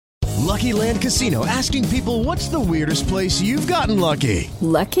Lucky Land Casino, asking people, what's the weirdest place you've gotten lucky?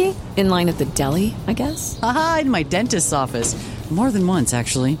 Lucky? In line at the deli, I guess? Aha, in my dentist's office. More than once,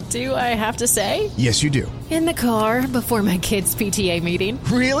 actually. Do I have to say? Yes, you do. In the car before my kids' PTA meeting.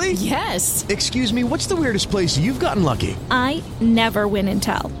 Really? Yes. Excuse me, what's the weirdest place you've gotten lucky? I never win and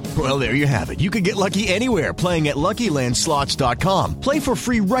tell. Well, there you have it. You can get lucky anywhere, playing at LuckyLandSlots.com. Play for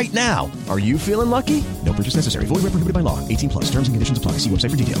free right now. Are you feeling lucky? No purchase necessary. Void where prohibited by law. 18+. Terms and conditions apply. See website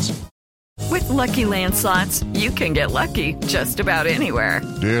for details. With Lucky Land Slots, you can get lucky just about anywhere.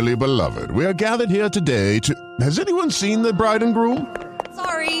 Dearly beloved, we are gathered here today to... Has anyone seen the bride and groom?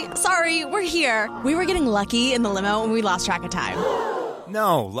 Sorry, we're here. We were getting lucky in the limo and we lost track of time.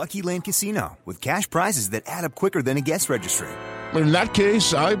 No, Lucky Land Casino, with cash prizes that add up quicker than a guest registry. In that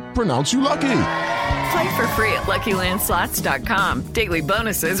case, I pronounce you lucky. Play for free at LuckyLandSlots.com. Daily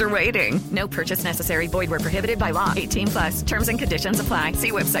bonuses are waiting. No purchase necessary. Void where prohibited by law. 18+. Terms and conditions apply.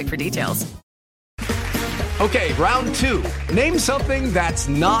 See website for details. Okay, round two. Name something that's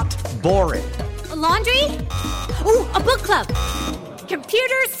not boring. A laundry? Ooh, a book club.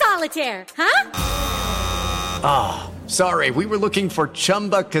 Computer solitaire, huh? Ah, sorry. We were looking for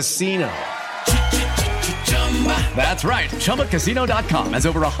Chumba Casino. That's right. ChumbaCasino.com has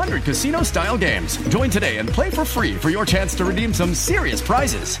over 100 casino-style games. Join today and play for free for your chance to redeem some serious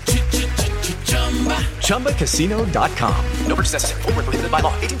prizes. ChumbaCasino.com. No purchase necessary. Void where prohibited by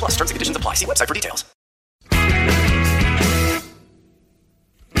law. 18+. Terms and conditions apply. See website for details.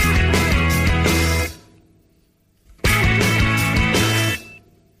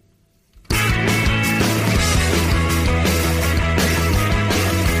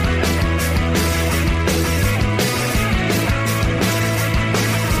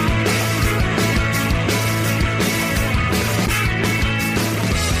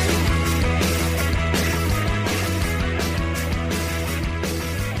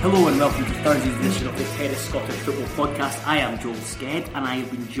 Hello and welcome to Thursday's edition of the Terrace Scottish Football Podcast. I am Joel Sked and I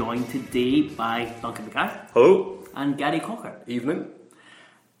have been joined today by Duncan McCann. Hello. And Gary Cocker. Evening.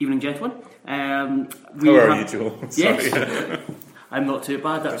 Evening, gentlemen. How are you, Joel? Yes. I'm not too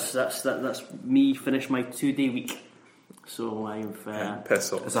bad. That's me finished my 2-day week. So I've...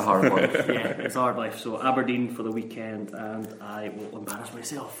 piss off. It's a hard life. Yeah, it's a hard life. So Aberdeen for the weekend and I will embarrass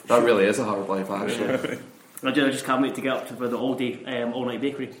myself. That really is a hard life, actually. I just can't wait to get up to the all-night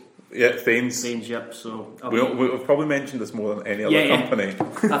bakery. Yeah, Thames. Yep. So we've probably mentioned this more than any other company.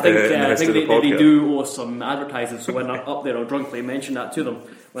 I think they do owe some advertising. So when I'm up there, I'll drunkenly mention that to them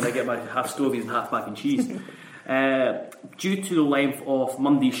when I get my half stovies and half mac and cheese. Due to the length of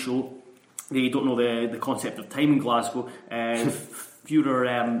Monday's show, they don't know the concept of time in Glasgow.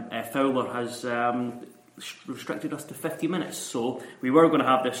 Führer Fowler has restricted us to 50 minutes. So we were going to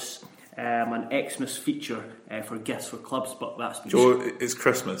have this. An Xmas feature for gifts for clubs, but that's been... Joe, it's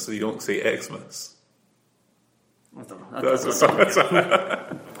Christmas, so you don't say Xmas. I don't know. It's a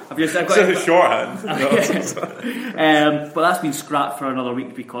shorthand. But that's been scrapped for another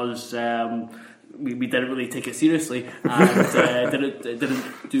week because we didn't really take it seriously and didn't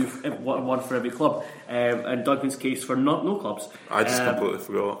do one for every club. And Duncan's case for no clubs. I just completely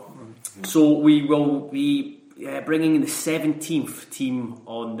forgot. So we will be... bringing in the 17th team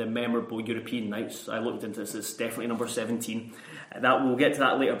on the memorable European nights. I looked into this, it's definitely number 17. We'll get to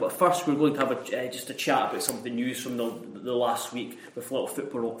that later, but first we're going to have just a chat about some of the news from the last week with a lot of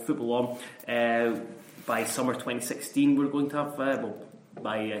football on. By summer 2016 we're going to have,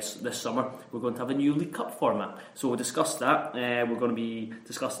 by this summer we're going to have a new League Cup format. So we'll discuss that. We're going to be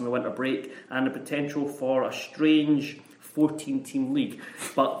discussing the winter break and the potential for a strange 14-team league.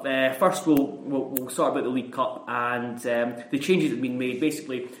 But first we'll start about the League Cup and the changes that have been made.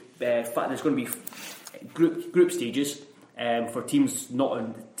 Basically, there's going to be group stages for teams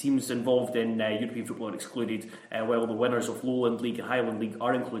involved in European football are excluded, while the winners of Lowland League and Highland League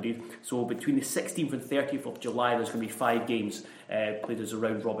are included. So between the 16th and 30th of July, there's going to be 5 games played as a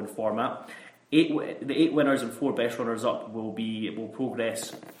round-robin format. The 8 winners and 4 best runners-up will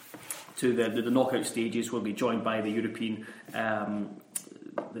progress to the knockout stages. Will be joined by the European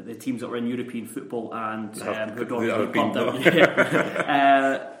the teams that were in European football and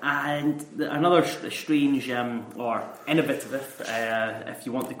and another strange or innovative, if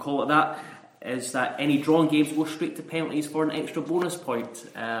you want to call it that, is that any drawn games go straight to penalties for an extra bonus point.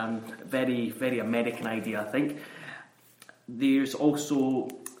 Very, very American idea, I think. There's also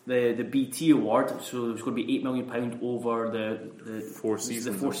the BT award, so there's going to be £8 million over the 4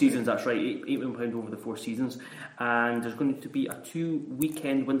 seasons. The 4 seasons, that's right, £8 million over the 4 seasons, and there's going to be a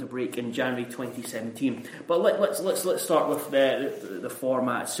 2-weekend winter break in January 2017. But let's start with the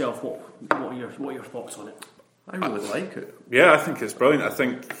format itself. What are your thoughts on it? I really like it. Yeah, I think it's brilliant. I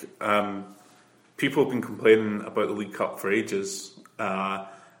think people have been complaining about the League Cup for ages,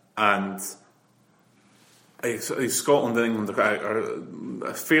 and Scotland and England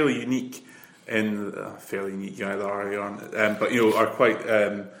are fairly unique. Fairly unique, you either are or you aren't, but are quite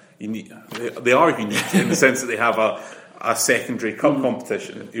unique. They are unique in the sense that they have a secondary cup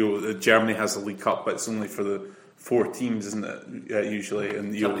competition. Germany has a League Cup, but it's only for the 4 teams, isn't it? Usually,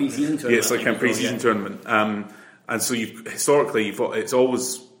 and it's like a pre-season tournament. And so historically, it's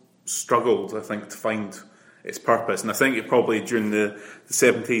always struggled, I think, to find its purpose. And I think it probably during the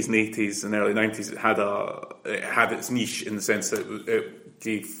 70s and 80s and early 90s, it had its niche in the sense that it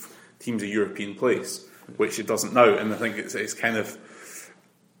gave teams a European place, which it doesn't now. And I think it's kind of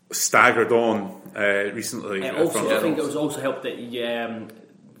staggered on recently. I think it was also helped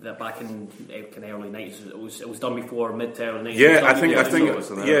that back in the early 90s, it was done before mid to early 90s. Yeah, I think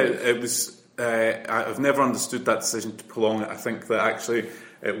it was. I've never understood that decision to prolong it. I think that actually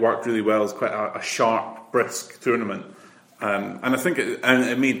it worked really well as quite a sharp, brisk tournament, and I think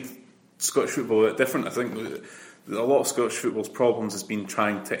it made Scottish football a bit different. I think a lot of Scottish football's problems has been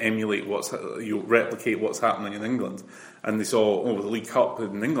trying to emulate replicate what's happening in England. And they saw, the League Cup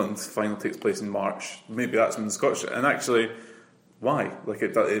in England final takes place in March. Maybe that's when the Scottish... And actually, why? Like,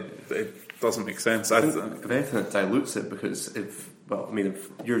 it doesn't make sense. I think, if anything, it dilutes it, because if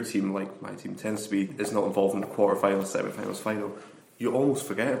your team, like my team tends to be, is not involved in the quarterfinals, semi-finals, final, you almost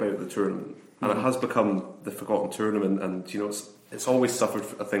forget about the tournament. And it has become the forgotten tournament, and, it's always suffered,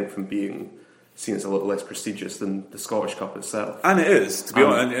 I think, from being seen as a little less prestigious than the Scottish Cup itself. And it is, to be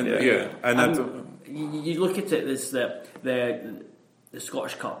honest. You look at it as the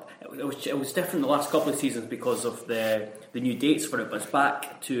Scottish Cup. It was different the last couple of seasons because of the new dates for it, but it's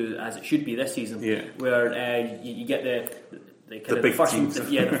back to as it should be this season, where you get the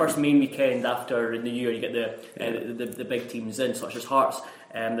first main weekend after the New Year. You get the big teams in, such as Hearts,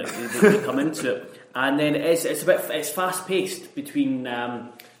 that they come into it, and then it's fast paced between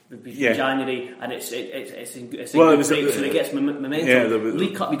January, and it's a good break, so it gets momentum. The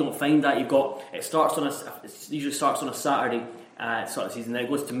League Cup, you don't find that. It usually starts on a Saturday sort of season, then it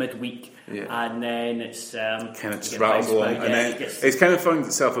goes to midweek, and then it's kind of just rattles along, and then it's kind of found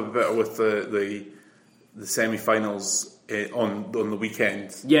itself a bit with the semi-finals on the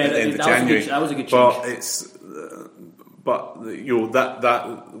weekend. Yeah, that was a good change. But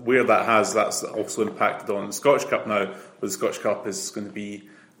that where that's also impacted on the Scottish Cup now. Where the Scottish Cup is going to be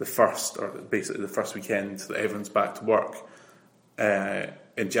the first weekend that everyone's back to work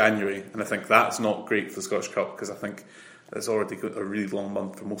in January, and I think that's not great for the Scottish Cup, because I think it's already got a really long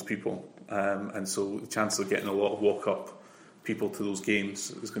month for most people, and so the chance of getting a lot of walk-up people to those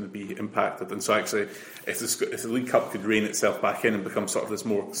games is going to be impacted. And so actually, if the League Cup could rein itself back in and become sort of this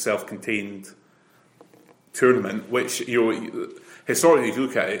more self-contained tournament, which historically, if you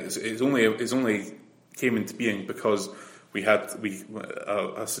look at it, it's only came into being because we had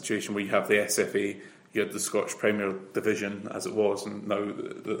a situation where you have the SFA, you had the Scottish Premier Division as it was, and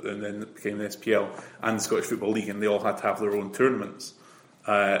then it became the SPL and the Scottish Football League, and they all had to have their own tournaments.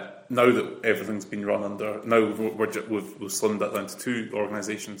 Now that everything's been run under, now we've slimmed that down to 2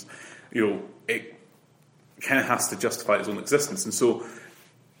 organisations. It kind of has to justify its own existence, and so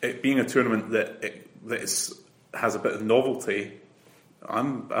it being a tournament that has a bit of novelty,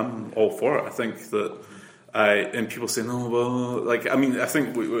 I'm all for it. I think that. And people say, I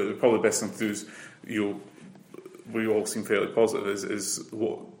think probably the best thing to do is, we all seem fairly positive, is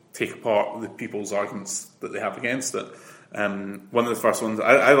take apart the people's arguments that they have against it. One of the first ones,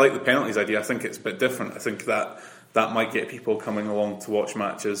 I like the penalties idea. I think it's a bit different. I think that might get people coming along to watch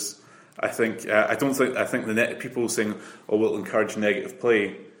matches. I think the people saying, we'll encourage negative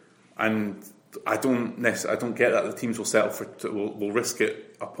play, and I don't get that. The teams will settle will risk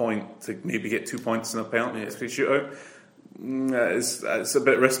it a point to maybe get 2 points in a penalty shootout. It's a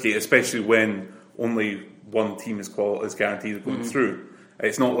bit risky, especially when only one team is guaranteed of going through.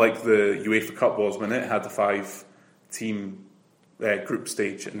 It's not like the UEFA Cup was when it had the 5-team group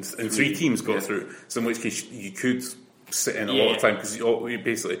stage and 3 teams got through. So in which case you could sit in a lot of time, because you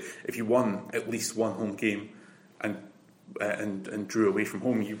basically, if you won at least one home game and drew away from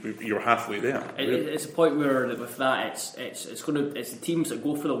home, you're halfway there. It's a point where with that, it's the teams that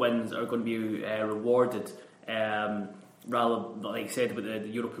go for the wins that are going to be rewarded, rather like I said about the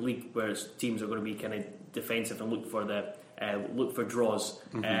Europa League, where teams are going to be kind of defensive and look for draws.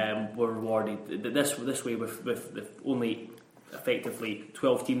 Were rewarded this way with only effectively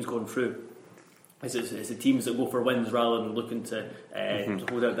 12 teams going through. It's the teams that go for wins rather than looking to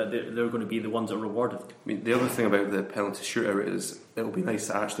hold out that they're going to be the ones that are rewarded. I mean, the other thing about the penalty shootout is it'll be nice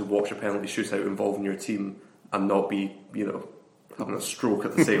to actually watch a penalty shootout involving your team and not be, having a stroke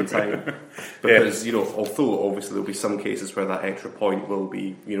at the same time. Because, although obviously there'll be some cases where that extra point will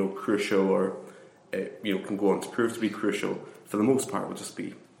be, crucial or, can go on to prove to be crucial, for the most part it will just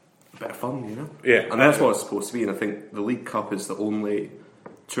be a bit of fun, Yeah. And that's what it's supposed to be, and I think the League Cup is the only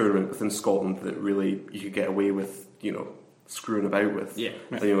tournament within Scotland that really you could get away with, screwing about with. Yeah.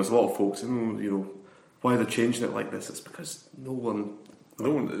 And, there's a lot of folks, why are they changing it like this? It's because no one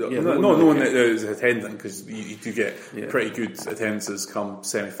is attending, because you do get pretty good attendances come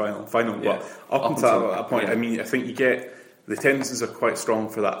semi-final, final. Yeah. But up until that point, I think you get the attendances are quite strong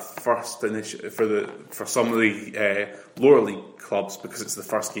for that first for some of the lower league clubs, because it's the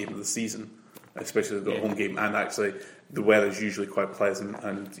first game of the season, especially the home game, and actually the weather's usually quite pleasant,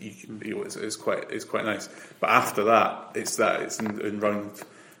 and it's quite nice. But after that, it's in round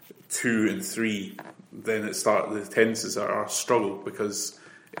 2 and 3. Then the attendances are a struggle, because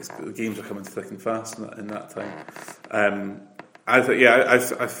the games are coming thick and fast in that time. I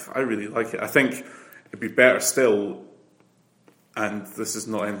really like it. I think it'd be better still, and this is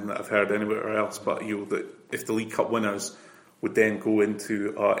not anything that I've heard anywhere else, but that if the League Cup winners would then go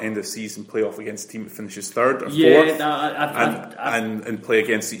into end of season playoff against a team that finishes third or fourth, and play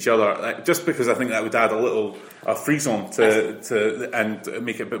against each other. Just because I think that would add a frisson to and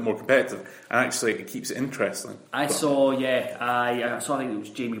make it a bit more competitive, and actually it keeps it interesting. I saw I think it was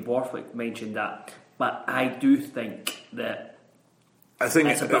Jamie Borthwick mentioned that, but I do think that. I think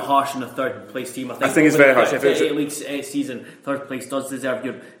it's a bit harsh on the third place team. I think it's very harsh. If it's league season, third place does deserve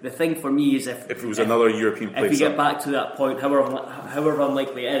the thing for me is if it was another European place. If you get back to that point, however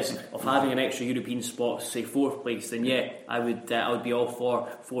unlikely it is of having an extra European spot, say fourth place, then I would be all for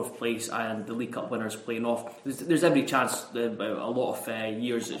fourth place and the League Cup winners playing off. There's every chance a lot of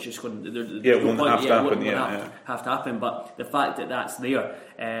years it's just going. It won't have to happen. But the fact that that's there,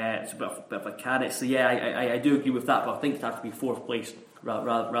 it's a bit of a carrot. So I do agree with that. But I think it has to be fourth place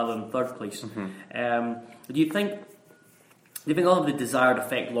rather than third place. Mm-hmm. Do you think all of the desired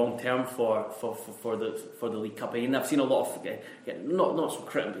effect long term for the League Cup? And I've seen a lot of not some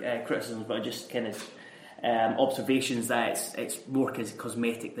criticisms, but just kind of observations that it's more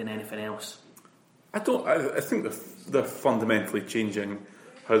cosmetic than anything else. I think they're fundamentally changing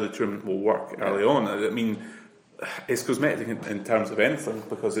how the tournament will work early on. I mean, it's cosmetic in terms of anything,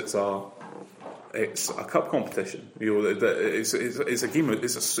 because it's a cup competition. It's a game.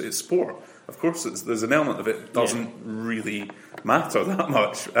 It's sport. Of course, there's an element of it doesn't really matter that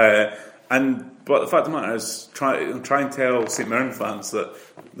much. But the fact of the matter is, try and tell St Mirren fans that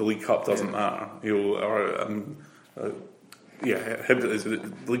the League Cup doesn't matter. The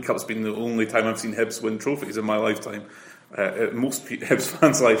League Cup's been the only time I've seen Hibs win trophies in my lifetime. Most Hibs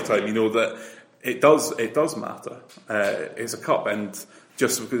fans' lifetime, that it does matter. It's a cup, and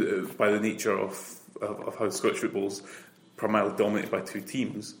just by the nature of how Scottish football's primarily dominated by two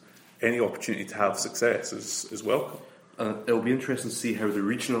teams, any opportunity to have success is welcome. It'll be interesting to see how the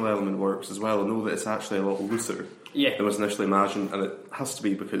regional element works as well. I know that it's actually a lot looser than was initially imagined, and it has to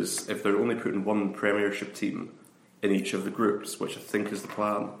be because if they're only putting one Premiership team in each of the groups, which I think is the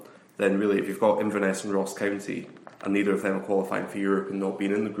plan, then really if you've got Inverness and Ross County and neither of them are qualifying for Europe and not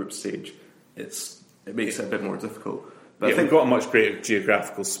being in the group stage, it makes it a bit more difficult. But I think we've got a much greater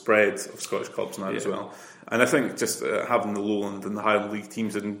geographical spread of Scottish clubs now as well. And I think just having the Lowland and the Highland League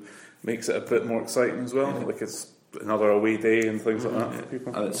teams in makes it a bit more exciting as well. Like it's another away day and things like that for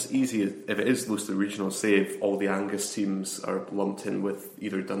people. And it's easy, if it is loosely regional, say if all the Angus teams are lumped in with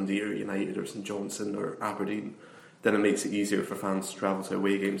either Dundee or United or St Johnstone or Aberdeen, then it makes it easier for fans to travel to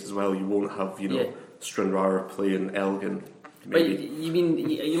away games as well. You won't have, Stranraer playing Elgin. Maybe. But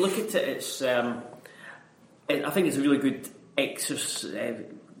you look at it, it's... I think it's a really good exercise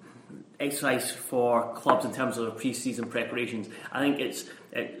for clubs in terms of pre-season preparations. I think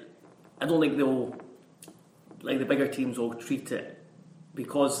I don't think they'll, like the bigger teams, will treat it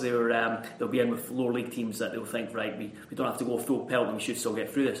because they'll be in with lower league teams that they'll think, right, we don't have to go full pelt and we should still get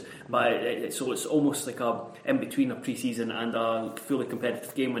through this. But so it's almost like a in between a pre-season and a fully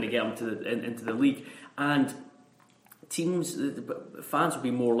competitive game when you get into the league. And fans will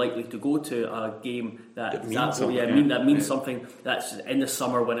be more likely to go to a game that means something that's in the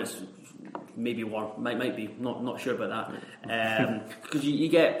summer when it's maybe warm, might be not sure about that, because you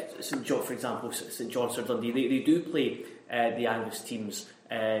get St John, for example, St John's or Dundee, they do play the Angus teams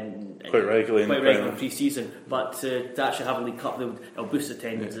quite regularly in pre-season, but to actually have a League Cup, it'll boost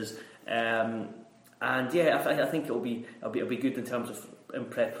attendances, and I think it'll be good in terms of in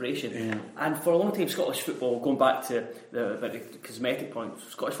preparation. And for a long time, Scottish football, going back to the cosmetic point,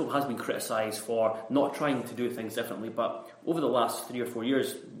 Scottish football has been criticised for not trying to do things differently, but over the last 3 or 4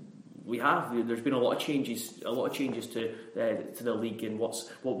 years, we have. There's been a lot of changes to the league and what's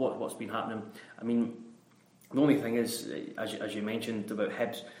been happening. I mean, the only thing is, as you mentioned about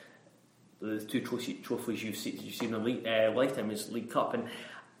Hibs, the two trophies you've seen in the lifetime is League Cup, and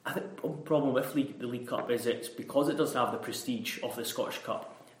I think the problem with the League Cup is it's because it doesn't have the prestige of the Scottish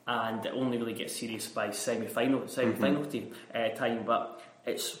Cup, and it only really gets serious by semi-final time. But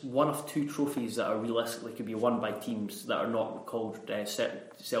it's one of two trophies that are realistically could be won by teams that are not called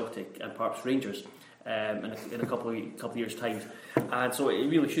Celtic and perhaps Rangers in a couple of years' time, and so it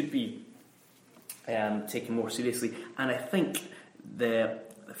really should be taken more seriously. And I think the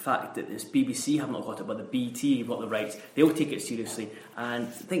fact that this BBC have not got it, but the BT have got the rights, they'll take it seriously, and I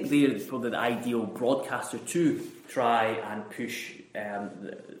think they're probably the ideal broadcaster to try and push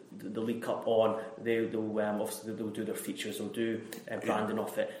the League Cup on. They'll obviously they'll do their features, they'll do branding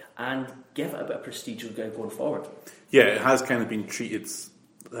of it, and give it a bit of prestige going forward. Yeah, it has kind of been treated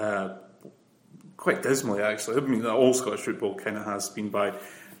quite dismally, actually. I mean, all Scottish football kind of has been by,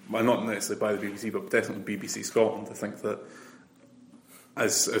 well, not necessarily by the BBC, but definitely BBC Scotland. I think that,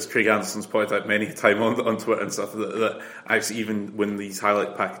 as Craig Anderson's pointed out many a time on Twitter and stuff, that actually even when these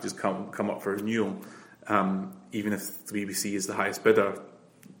highlight packages come up for renewal, even if the BBC is the highest bidder,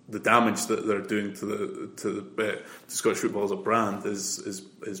 the damage that they're doing to Scottish football as a brand is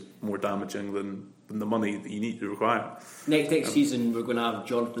more damaging than the money that you need to require. Next season we're going to have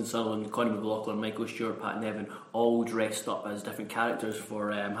Jonathan Sutherland, Conor McLaughlin, Michael Stewart, Pat Nevin all dressed up as different characters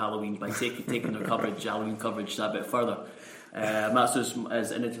for Halloween by taking their Halloween coverage a bit further. That's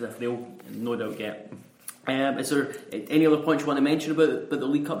as innovative as they'll no doubt get. Is there any other points you want to mention about the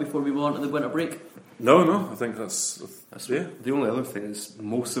League Cup before we move on to the winter break? No, I think that's yeah. The only other thing is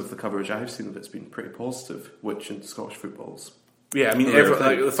most of the coverage I've seen of it's been pretty positive, which in Scottish football's. Yeah, I mean,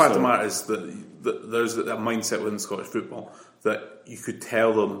 the fact of the matter is that there's that mindset within Scottish football that you could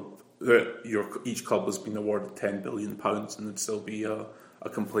tell them that each club has been awarded £10 billion and there'd still be a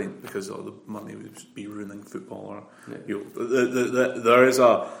complaint because all the money would be ruining football. There is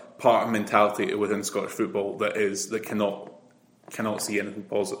a part of mentality within Scottish football that cannot see anything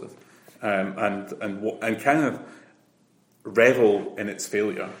positive, and kind of revel in its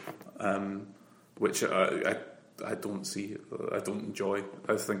failure, which I don't see. I don't enjoy.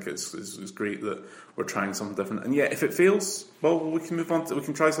 I think it's great that we're trying something different, and yet if it fails, well, we can move on. We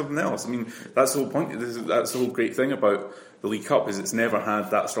can try something else. I mean, that's the whole point. That's the whole great thing about the League Cup is it's never had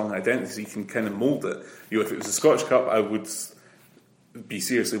that strong identity. So you can kind of mould it. If it was a Scottish Cup, I would be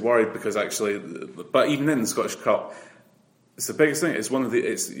seriously worried because actually, but even in the Scottish Cup, it's the biggest thing.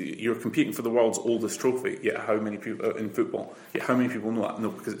 You're competing for the world's oldest trophy. Yet how many people in football? Yet how many people know that? No,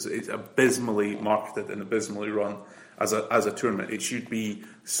 because it's abysmally marketed and abysmally run as a tournament. It should be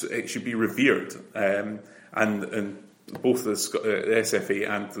revered. And both the SFA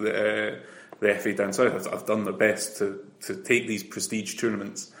and the FA down south have done their best to take these prestige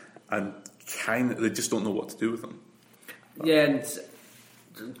tournaments, and they just don't know what to do with them. Yeah, and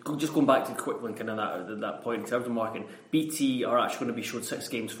just going back to quick link and that point in terms of marketing, BT are actually going to be showed 6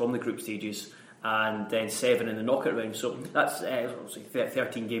 games from the group stages and then 7 in the knockout round. So that's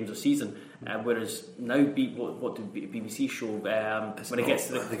 13 games a season. Whereas now, what do BBC show when it gets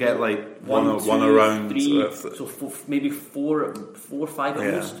to they get like one around 3, so maybe 4 or 5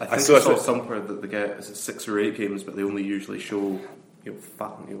 at most. I saw somewhere that they get 6 or 8 games, but they only usually show 4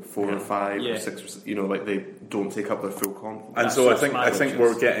 or 5 or 6 or like they don't take up their full content. And so I think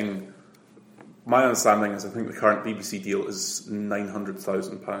we're getting. My understanding is I think the current BBC deal is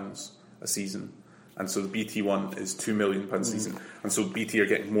 £900,000 a season, and so the BT one is £2 million a season, and so BT are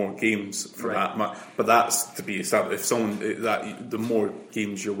getting more games for that. But that's to be established. If the more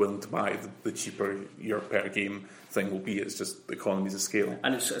games you're willing to buy, the cheaper your per game thing will be. It's just economies of scale,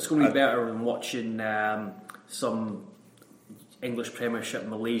 and it's going to be better than watching some English Premiership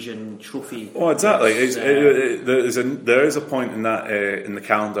Malaysian trophy. Oh, exactly. There is a point in that in the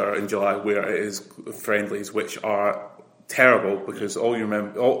calendar in July where it is friendlies, which are terrible because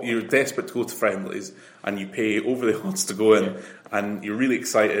you're desperate to go to friendlies and you pay over the odds to go in, and you're really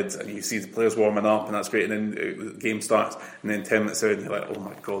excited and you see the players warming up and that's great, and then the game starts and then 10 minutes in you're like, oh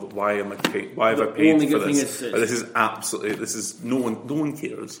my god, why have I paid for this? No one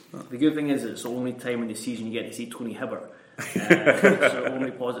cares. The good thing is it's the only time in the season you get to see Tony Hibbert. So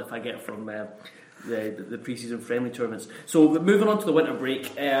only positive I get from the pre-season friendly tournaments. So moving on to the winter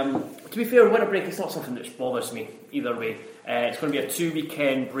break. To be fair, winter break is not something that bothers me either way. It's going to be a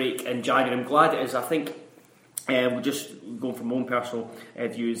 2-weekend break in January. I'm glad it is. I think we're just going from my own personal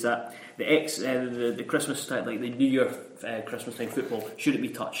views that the Christmas time, like the New Year Christmas time football, shouldn't be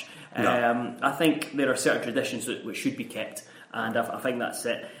touched. I think there are certain traditions which should be kept, and I think that's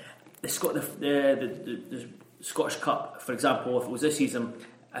it. the Scottish Cup, for example, if it was this season,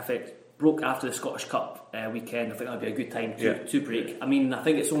 if it broke after the Scottish Cup weekend, I think that would be a good time to break. I mean, I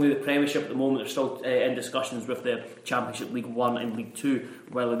think it's only the Premiership at the moment. They're still in discussions with the Championship, League 1 and League 2,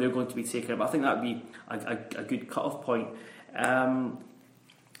 whether they're going to be taken. But I think that would be a good cut-off point.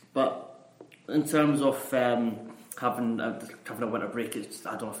 But in terms of having a winter break, I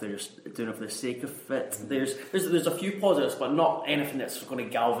don't know if they're just doing it for the sake of it. There's a few positives, but not anything that's going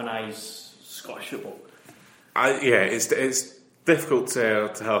to galvanise Scottish football. It's difficult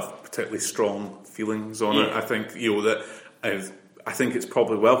to have particularly strong feelings on it. I think I think it's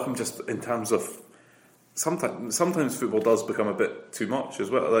probably welcome, just in terms of sometimes football does become a bit too much as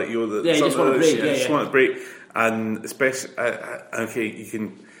well. Like you just want a break. Just want a break, and especially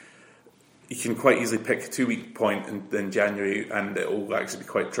you can quite easily pick a 2-week point in January, and it will actually be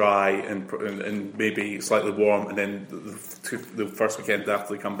quite dry and maybe slightly warm, and then the first weekend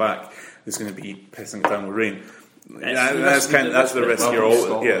after they come back, it's going to be pissing it down with rain. That's the risk you're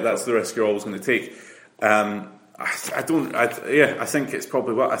always. That's the risk you're always going to take. I think it's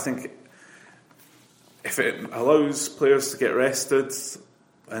probably I think if it allows players to get rested,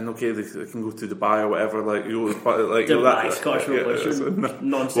 and they can go to Dubai or whatever, Dubai, Scottish football,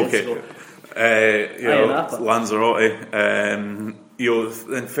 nonsensical. Lanzarote,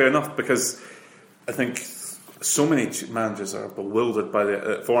 then fair enough, because I think so many managers are bewildered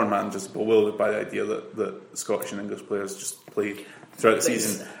by foreign managers are bewildered by the idea that Scottish and English players just play throughout the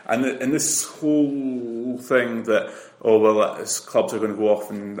season, and this whole thing that clubs are going to go off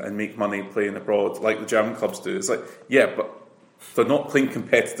and make money playing abroad like the German clubs do. It's like, but they're not playing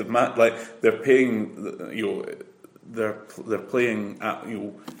competitive they're paying they're playing at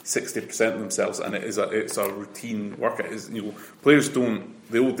 60% of themselves, and it's a routine workout. Players don't,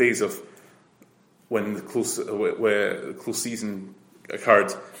 the old days of when the close season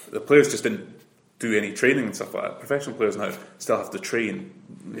occurred, the players just didn't do any training and stuff like that. Professional players now still have to train.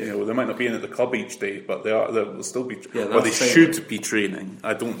 They might not be in at the club each day, but they'll still be. They should be training.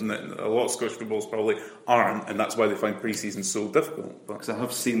 A lot of Scottish footballers probably aren't, and that's why they find pre-season so difficult. Because I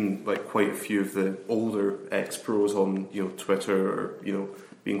have seen quite a few of the older ex-pros on Twitter or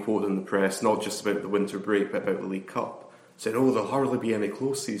being quoted in the press, not just about the winter break but about the League Cup, saying, there'll hardly be any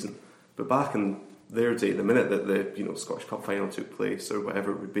close season. But back in their day, the minute that the Scottish Cup final took place or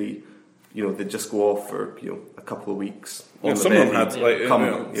whatever it would be, they'd just go off for a couple of weeks. Well, some of them had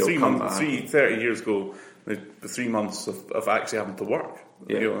 30 years ago, the 3 months of actually having to work.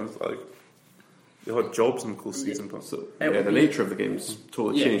 They had jobs in the close season. The nature of the game's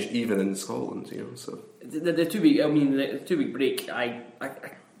totally changed, even in Scotland. So the 2 week, the 2 week break, I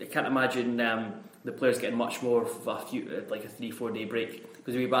can't imagine the players getting much more of a 3-4 day break,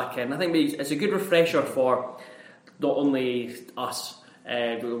 because we'll be back in. I think it's a good refresher for not only us.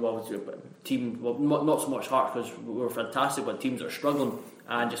 Team, not so much Heart, because we're fantastic, but teams that are struggling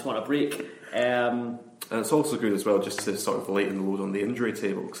and just want a break. And it's also good as well just to sort of lighten the load on the injury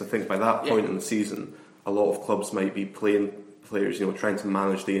table, because I think by that point in the season, a lot of clubs might be playing players, trying to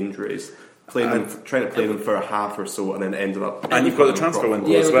manage the injuries, trying to play them for a half or so, and then ended up. And you've got the transfer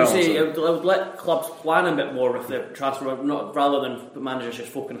window as well. I would let clubs plan a bit more with the transfer, rather than managers just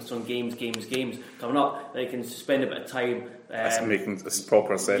focusing on games coming up. They can spend a bit of time. Making a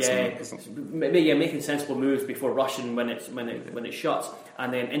proper assessment. Making sensible moves before rushing when it shuts,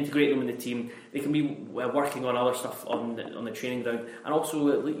 and then integrating them in the team. They can be working on other stuff on the training ground, and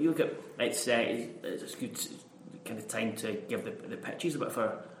also you look at it's a good kind of time to give the pitches a bit of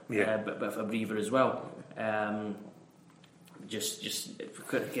a breather as well. Just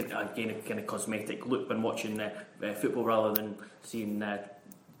gain a kind of cosmetic look when watching football, rather than seeing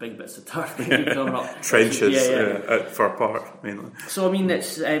big bits of turf coming up. Trenches at Fir Park mainly. So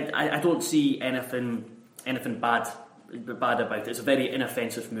it's I don't see anything bad about it. It's a very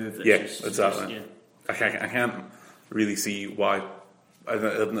inoffensive move. Exactly. I can't really see why.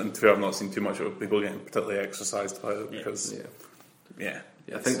 I've not seen too much of people getting particularly exercised by it, because I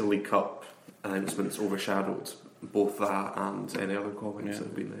think the League Cup announcements overshadowed both that and any other comments that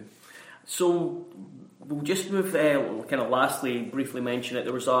have been made. So we'll just move, kind of lastly, briefly mention it.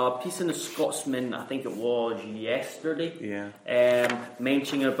 There was a piece in the Scotsman, I think it was yesterday,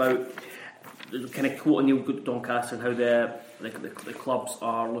 mentioning about, kind of quoting Neil Doncaster, and how the clubs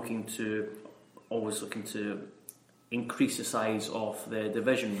are always looking to increase the size of the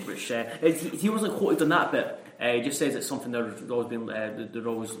division, which he wasn't quoted on that bit. He just says it's something they're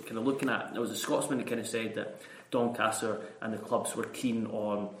always kind of looking at. There was a Scotsman that kind of said that Doncaster and the clubs were keen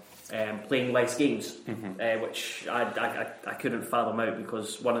on playing less games, which I couldn't fathom out,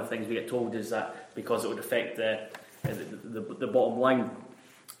 because one of the things we get told is that because it would affect the bottom line.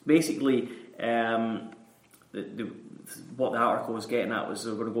 basically, what the article was getting at was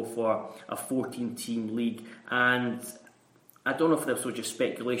they were going to go for a 14-team league, and I don't know if this was just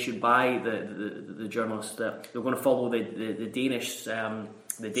speculation by the journalists that they're going to follow the Danish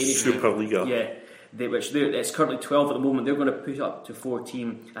Superliga. Yeah. It's currently 12 at the moment. They're going to push up to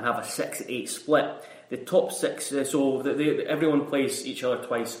 14 and have a 6-8 split. The top six, everyone plays each other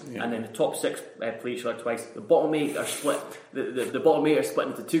twice, and then the top six play each other twice. The bottom 8 are split. The bottom 8 are split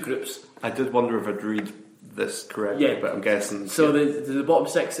into 2 groups. I did wonder if I'd read this correctly, but I'm guessing. So the bottom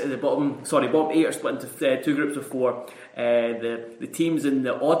 8 are split into 2 groups of 4. The teams in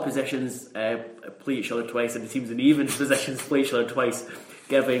the odd positions play each other twice, and the teams in the even positions play each other twice,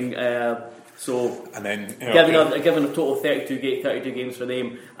 giving giving a total of 32 games for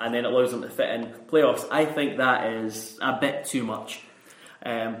them, and then it allows them to fit in playoffs. I think that is a bit too much,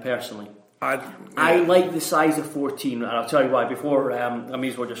 personally. I like the size of 14, and I'll tell you why. Before I may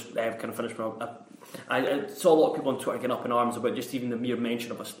as well just kind of finish. I saw a lot of people on Twitter getting up in arms about just even the mere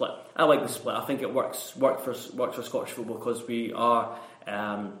mention of a split. I like the split. I think it works for Scottish football because we are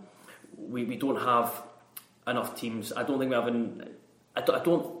we don't have enough teams. I don't think we have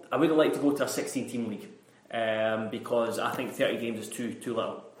I wouldn't like to go to a 16-team league because I think 30 games is too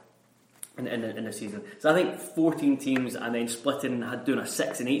little in the season. So I think 14 teams and then doing a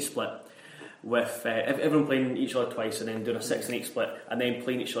 6 and 8 split with everyone playing each other twice and then doing a 6 and 8 split and then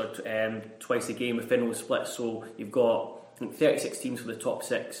playing each other twice a game within those splits. So you've got 36 teams for the top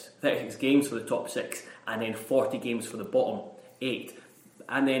 6, 36 games for the top 6, and then 40 games for the bottom 8.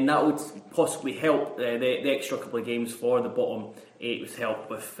 And then that would possibly help the extra couple of games for the bottom 8 would help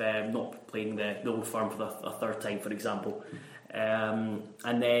with not playing the Old Firm for a third time, for example. And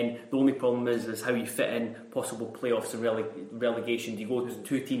then the only problem is how you fit in possible playoffs and relegation. Do you go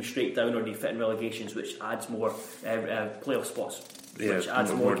 2 teams straight down, or do you fit in relegations, which adds more playoff spots, which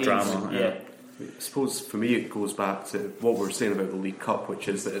adds more games? Drama. Yeah. I suppose for me it goes back to what we were saying about the League Cup, which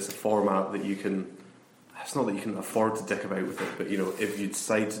is that it's a format that you can. It's not that you can afford to dick about with it, but if you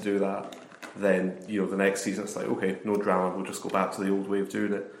decide to do that, then the next season it's like, okay, no drama, we'll just go back to the old way of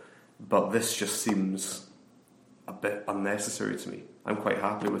doing it. But this just seems a bit unnecessary to me. I'm quite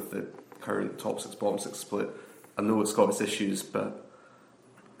happy with the current top 6 bottom 6 split. I know it's got its issues, but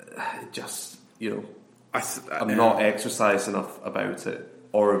it just I'm not exercised enough about it,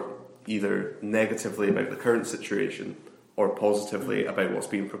 or either negatively about the current situation or positively about what's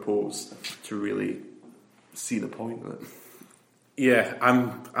being proposed to really see the point of it. Yeah,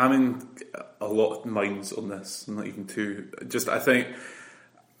 I'm in a lot of minds on this, not even 2. Just I think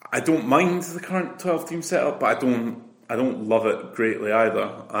I don't mind the current 12-team setup, but I don't love it greatly either.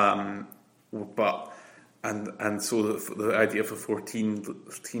 But so the idea of a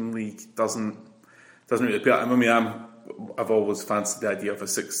 14-team league doesn't really appeal. I mean, I've always fancied the idea of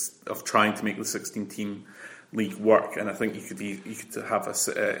trying to make the 16-team league work, and I think you could have a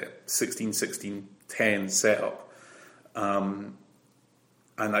 16-16-10 setup, and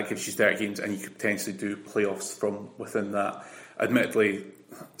that gives you 30 games, and you could potentially do playoffs from within that. Admittedly,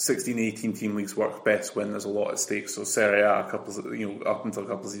 16-18 team leagues work best when there's a lot at stake. So Serie A, up until a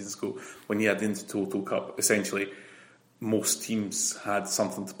couple of seasons ago, when you had into Total Cup, essentially most teams had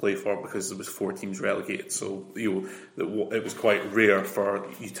something to play for because there was 4 teams relegated. So it was quite rare for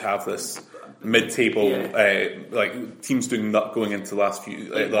you to have this mid-table like teams going into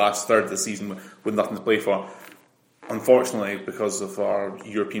the last third of the season with nothing to play for. Unfortunately, because of our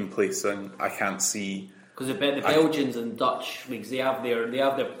European placing, I can't see. Because the Belgians and Dutch leagues, they have their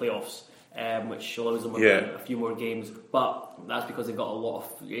playoffs, which allows them a few more games. But that's because they've got a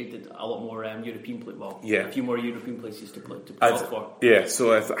lot more European play. Well, a few more European places to play off for. Yeah,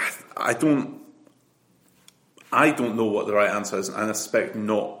 so I don't know what the right answer is, and I suspect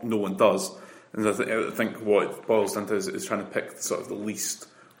no one does. And I think what it boils down to is trying to pick sort of the least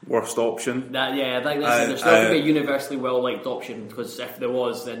worst option. There's not going to be a universally well liked option, because if there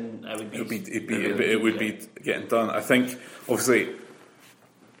was, then it would be getting done. I think obviously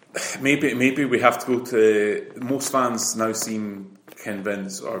maybe we have to go to. Most fans now seem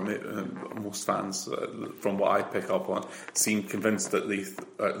convinced, or most fans, from what I pick up on, seem convinced that they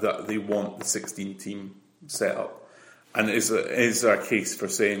want the 16-team setup, and is there a case for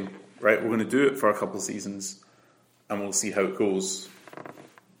saying, right, we're going to do it for a couple of seasons, and we'll see how it goes.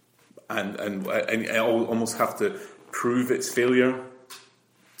 And almost have to prove its failure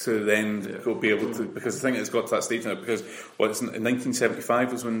to then be able to, because I think it's got to that stage now. Because in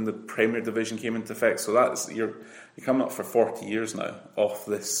 1975 was when the Premier Division came into effect. So that's you're coming up for 40 years now of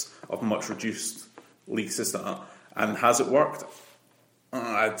a much reduced league system. And has it worked?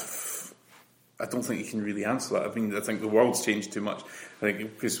 I I don't think you can really answer that. I mean, I think the world's changed too much. I think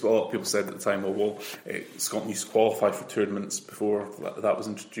because a lot of people said at the time, Scotland used to qualify for tournaments before that was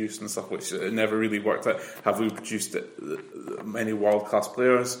introduced and stuff, which it never really worked out. Have we produced many world-class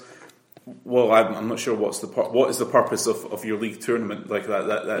players? Well, I'm not sure what is the purpose of your league tournament like that.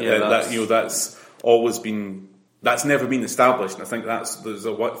 That's never been established, and I think there's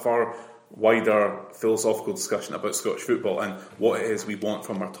a far wider philosophical discussion about Scottish football and what it is we want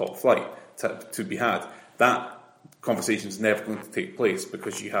from our top flight to be had. That conversation is never going to take place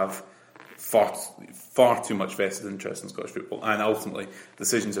because you have far too much vested interest in Scottish football, and ultimately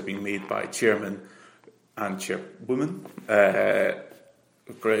decisions are being made by chairman and chairwoman.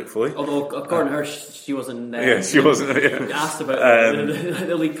 Gratefully, although according to her, she wasn't. She wasn't asked about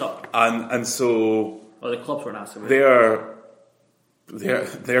the League Cup, and so. Well, the clubs weren't asked about.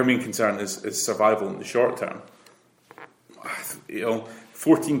 Their main concern is survival in the short term.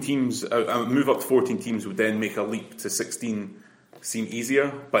 14 teams, a move up to 14 teams would then make a leap to 16 seem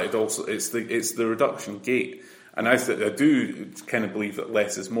easier, but it's the reduction gate, and I do kind of believe that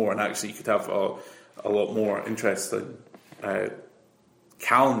less is more, and actually you could have a lot more interesting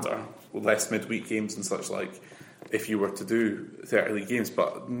calendar with less midweek games and such like if you were to do 30 league games,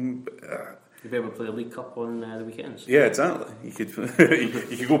 but. You'd be able to play the League Cup on the weekends. Yeah, exactly. You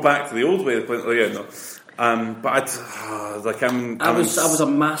could go back to the old way of playing. I was a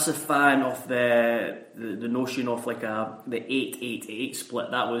massive fan of the notion of like the 8-8-8 split.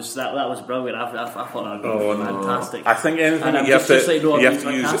 That was brilliant. I thought that would be fantastic. I think anything you have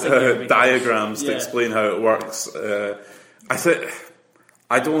to use diagrams to explain how it works.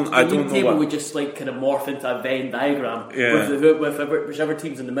 I don't know. The table would just like kind of morph into a Venn diagram with whichever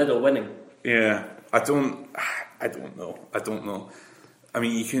team's in the middle winning. Yeah, I don't know. I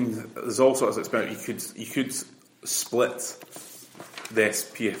mean, there's all sorts of experiments. You could split this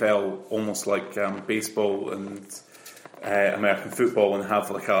PFL almost like baseball and American football, and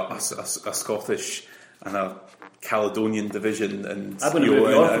have like a Scottish and a Caledonian division. And I'm going to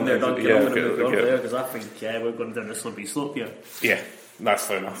move on from there, Duncan. I'm going to move on there because I think we're going down a slippery slope here. Yeah, that's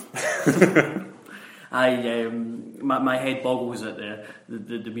fair enough. My head boggles at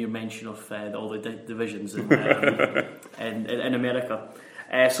the mere mention of all the divisions in America.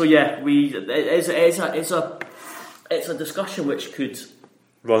 It's a discussion which could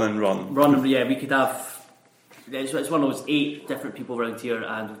run. Yeah, we could have. It's one of those 8 different people around here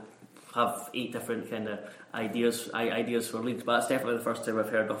and have 8 different kind of ideas for leagues. But that's definitely the first time I've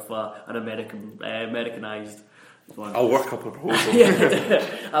heard of an Americanized one. I'll work up a proposal.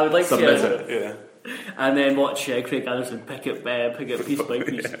 I would like to. Yeah. And then watch Craig Anderson pick it piece by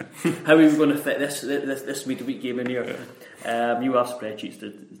piece. How are we going to fit this midweek game in here? You have spreadsheets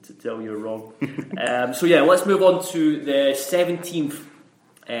to tell you're wrong. Let's move on to the 17th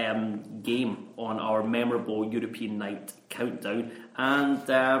game on our memorable European night countdown, and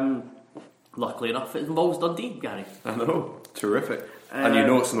luckily enough, it involves Dundee, Gary. I know, terrific. And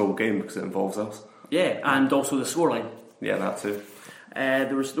it's an old game because it involves us. Yeah, and also the scoreline. Yeah, that too.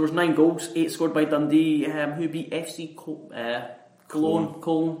 There was 9 goals, 8 scored by Dundee, who beat FC Cologne.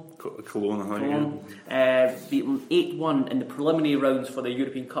 Beat them 8-1 in the preliminary rounds for the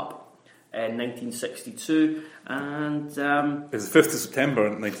European Cup in 1962, and it was the 5th of September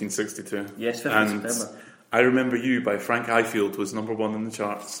 1962. Yes, 5th of September. I Remember You by Frank Ifield was number 1 in the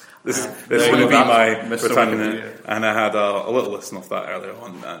charts. This would be my return, and I had a little listen of that earlier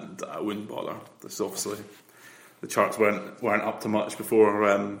on, and I wouldn't bother. This obviously. The charts weren't up to much before,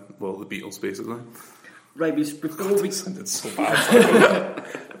 the Beatles, basically. Right, before we... sounded so bad.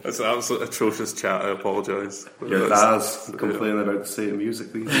 That's an absolute atrocious chat, I apologise. Your dad's complaining about the state of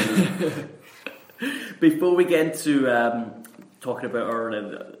music these days. Before we get into talking about our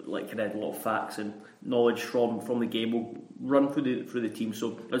little facts and knowledge from the game, we'll run through the team.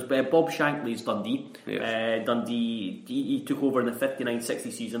 So there's Bob Shankly's Dundee. Yes. Dundee, he took over in the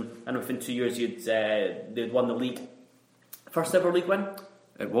 59-60 season, and within 2 years they'd won the league. First ever league win?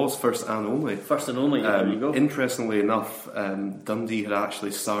 It was first and only. First and only, there you go. Interestingly enough, Dundee had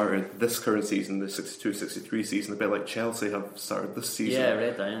actually started this current season, the 62-63 season, a bit like Chelsea have started this season. Yeah, I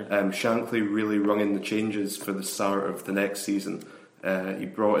read that, yeah. Shankly really rung in the changes for the start of the next season. He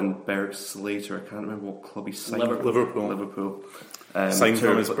brought in Bert Slater. I can't remember what club he signed. Liverpool. Signed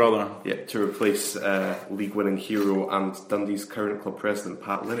from his brother. Yeah, to replace league-winning hero and Dundee's current club president,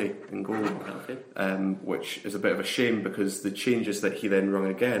 Pat Linney, in goal. Which is a bit of a shame because the changes that he then rung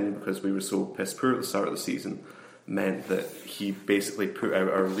again, because we were so piss poor at the start of the season, meant that he basically put out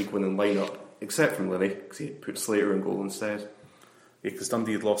our league-winning lineup, except from Linney, because he put Slater in goal instead. because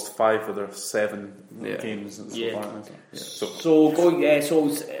Dundee had lost 5 of their 7 games. And So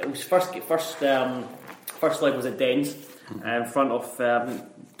it was first leg was at Dens in front of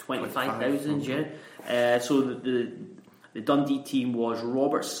 25,000. So the Dundee team was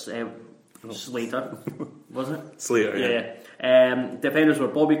Roberts, Slater, wasn't it? Slater, yeah. Defenders were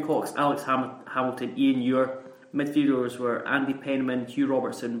Bobby Cox, Alex Hamilton, Ian Ure. Midfielders were Andy Penman, Hugh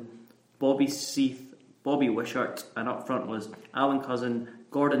Robertson, Bobby Seath, Bobby Wishart, and up front was Alan Cousin,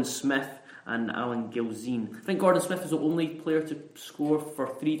 Gordon Smith, and Alan Gilzine. I think Gordon Smith is the only player to score for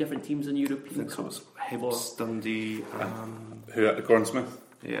 3 different teams in European Cup. So it was Hibs, Dundee, Gordon Smith.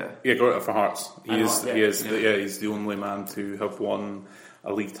 Yeah, for Hearts. He's the only man to have won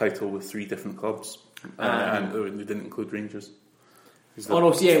a league title with 3 different clubs, and they didn't include Rangers. It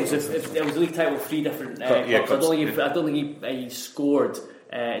was a league title with 3 different clubs. I don't think he scored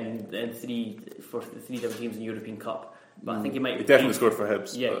in 3 different teams in the European Cup, but I think he might. He definitely scored for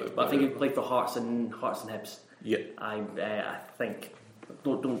Hibs. Yeah, but I think he played for Hearts and Hibs. Yeah, I think.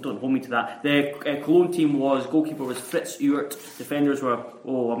 Don't hold me to that. The Cologne team goalkeeper was Fritz Ewert. Defenders were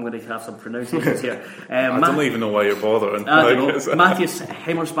I'm going to have some pronunciations here. I don't even know why you're bothering. Matthias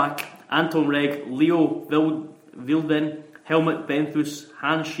Hemmersbach, Anton Reg, Leo Wilden, Helmut Benthus,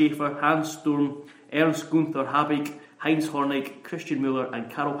 Hans Schaefer, Hans Sturm, Ernst Gunther Habig, Heinz Hornig, Christian Müller, and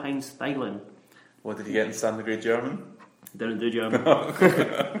Karl-Heinz Theilen. What did you get in standard grade German? Didn't do German.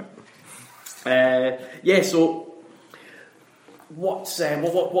 So what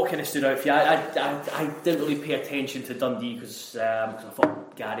kind of stood out for you? I didn't really pay attention to Dundee because I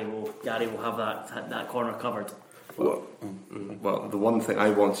thought Gary will have that corner covered. Well, the one thing I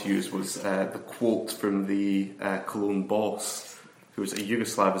want to use was the quote from the Cologne boss, who was a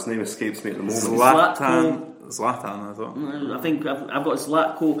Yugoslav. His name escapes me at the moment. Zlatan, I thought. I think I've got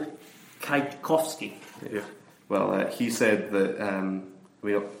Zlatko Kajkovski. Yeah. Well, he said that.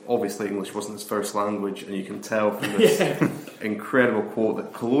 Obviously English wasn't his first language, and you can tell from this incredible quote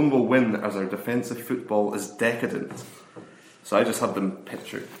that Cologne will win as their defensive football is decadent. So I just had them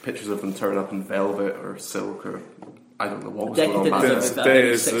pictures of them turning up in velvet or silk, or I don't know what was going on back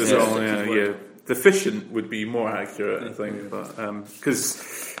then. Deficient would be more accurate, I think, but because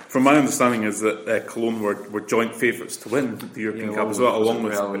from my understanding is that Cologne were joint favourites to win the European Cup as well, along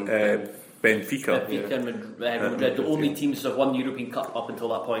with Benfica. And Madrid, the only teams that have won the European Cup up until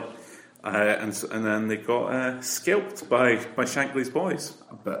that point. And then they got scalped by Shankly's boys.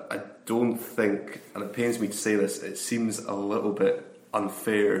 But I don't think, and it pains me to say this, it seems a little bit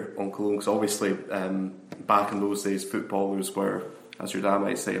unfair on Cologne, because obviously back in those days footballers were, as your dad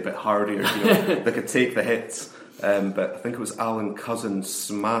might say, a bit hardier. They could take the hits. But I think it was Alan Cousin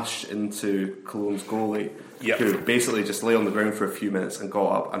smashed into Cologne's goalie, who basically just lay on the ground for a few minutes and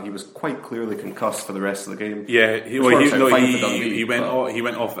got up, and he was quite clearly concussed for the rest of the game. Yeah, he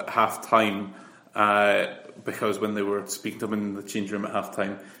went off at half time because when they were speaking to him in the change room at half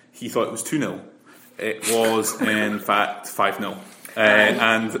time, he thought it was 2-0. It was in fact 5-0.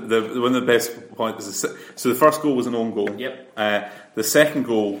 And one of the best points is so the first goal was an own goal. The second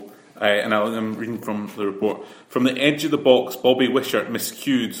goal. And I'm reading from the report. From the edge of the box, Bobby Wishart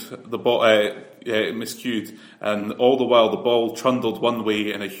miscued, and all the while the ball trundled one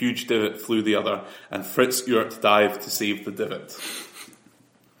way and a huge divot flew the other, and Fritz Ewert dived to save the divot.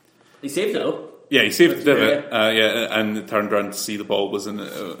 He saved it though. Yeah, he saved the divot. And turned around to see the ball was in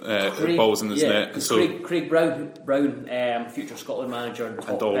the ball was in his net. So Craig Brown, future Scotland manager and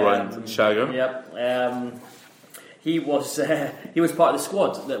all round Shagger. Yep. He was part of the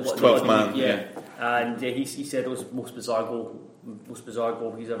squad. 12th man. And he said it was the most bizarre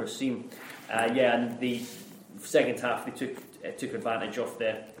goal he's ever seen. And the second half they took advantage of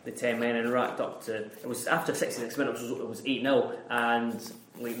the 10 men and racked up to, it was after 66 minutes it was 8-0, and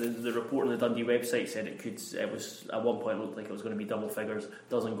like the report on the Dundee website said it was at one point looked like it was going to be double figures,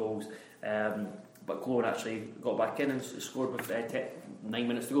 dozen goals. But Cologne actually got back in and scored with 9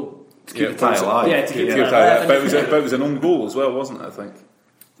 minutes to go. To keep the tie alive. To keep the tie alive. But it was an own goal as well, wasn't it, I think?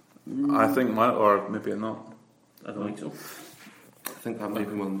 I think, or maybe not. I don't think so. I think that might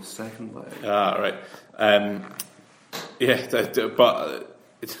be one of the second leg. Right. But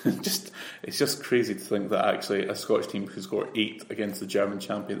it's just crazy to think that actually a Scottish team could score 8 against the German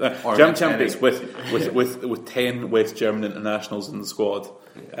champions. German champions with 10 West German internationals in the squad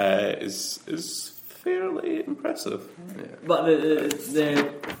is fairly impressive. Yeah. But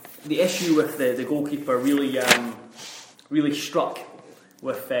the issue with the goalkeeper really struck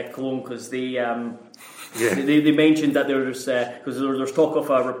with Cologne, because they Yeah. They mentioned that there was because there's talk of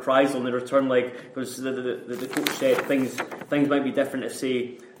a reprisal in the return leg, because the coach said things might be different if,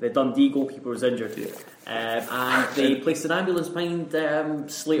 say, the Dundee goalkeeper was injured, and they placed an ambulance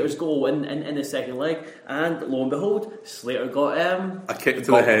behind Slater's goal in the second leg, and lo and behold, Slater got a kick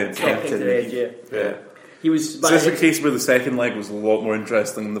to the head. Kick to the head, yeah. He was. So this is a case where the second leg was a lot more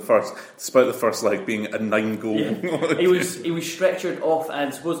interesting than the first, despite the first leg being a 9-goal. Yeah. he was stretchered off,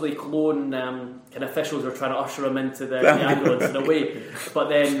 and supposedly Cologne kind of officials were trying to usher him into the ambulance in a way. But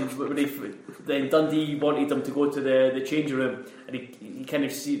then Dundee wanted him to go to the changing room, and he kind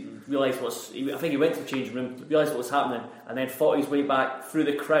of realised I think he went to the changing room, realised what was happening, and then fought his way back through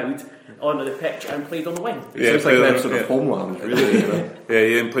the crowd onto the pitch and played on the wing. Yeah, it's like an episode of Homeland, really.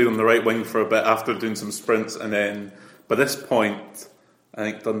 He played on the right wing for a bit after doing some sprints, and then by this point, I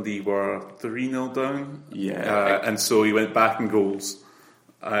think Dundee were 3-0 down. And so he went back in goals.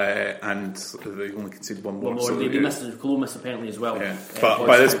 And they only conceded one more. So they missed Cologne missed a penalty as well. Yeah. But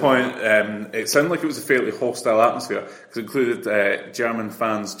by this point, it sounded like it was a fairly hostile atmosphere, because it included German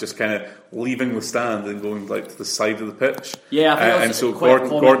fans just kind of leaving the stand and going to the side of the pitch. Yeah, and so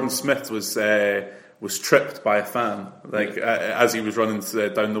Gordon Smith was tripped by a fan as he was running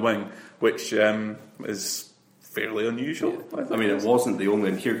down the wing, which is fairly unusual. I mean, it wasn't the only,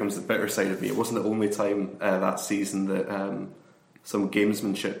 and here comes the bitter side of me, it wasn't the only time that season that some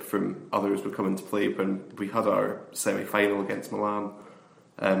gamesmanship from others would come into play. When we had our semi-final against Milan,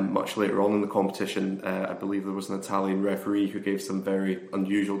 much later on in the competition, I believe there was an Italian referee who gave some very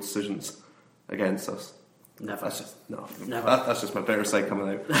unusual decisions against us. Never. That's just my bitter side coming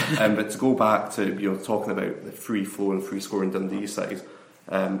out. But to go back to talking about the free flow and free scoring Dundee side,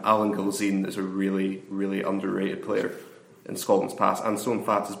 Alan Gilzean is a really, really underrated player in Scotland's past, and so in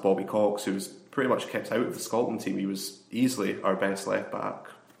fact is Bobby Cox, who was pretty much kept out of the Scotland team. He was easily our best left back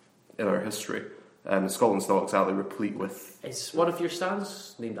in our history. Scotland's not exactly replete with. Is one of your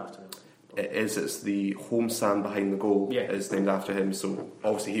stands named after him? It is. It's the home stand behind the goal. Is named after him. So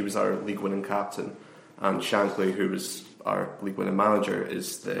obviously he was our league winning captain, and Shankly, who was our league winning manager,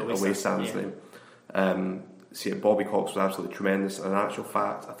 is the away stand's name. Bobby Cox was absolutely tremendous. And in actual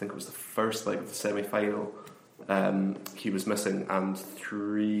fact, I think it was the first leg of the semi-final. He was missing, and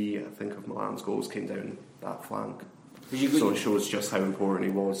 3, I think, of Milan's goals came down that flank. So it shows just how important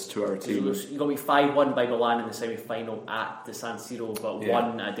he was to our team. You got me 5-1 by Milan in the semi-final at the San Siro, but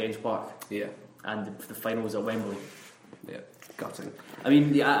 1 at Dens Park. Yeah. And the final was at Wembley. Yeah, gutting. I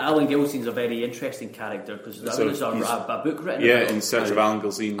mean, Alan Gilzean's a very interesting character, because there's a book written about him. In Search of Alan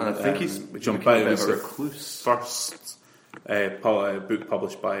Gilzean. And I think he's jumped out. It was the first book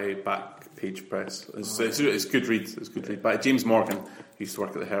published by Backpage Press. It's good read. It's good read. But James Morgan, who used to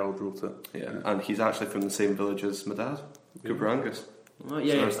work at the Herald, wrote it. Yeah, and he's actually from the same village as my dad, Cooper Angus. Oh,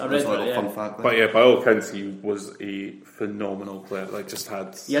 yeah, so I read that. Fun fact But there. by all accounts, he was a phenomenal player. Just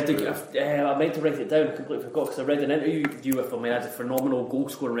had. I meant to write it down. I completely forgot, because I read an interview with him. He had a phenomenal goal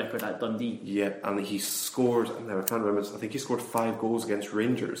scoring record at Dundee. Yeah, and he scored. I can't remember. I think he scored 5 goals against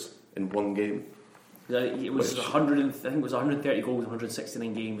Rangers in one game. It was 130 goals,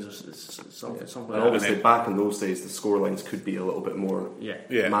 169 games, or something. And obviously, back in those days, the scorelines could be a little bit more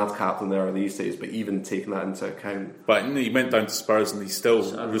madcap than they are these days. But even taking that into account, but he went down to Spurs, and he was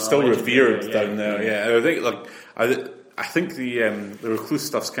still revered down there. Yeah, I think the recluse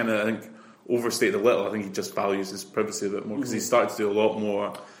stuff's kind of overstated a little. I think he just values his privacy a bit more, because he started to do a lot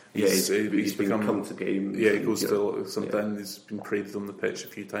more. He's become come to games. Yeah, he goes to sometimes. He's been paraded on the pitch a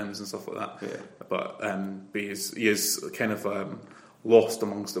few times and stuff like that. Yeah. But he is kind of lost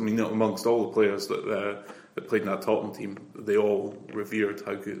amongst all the players that played in that Tottenham team. They all revered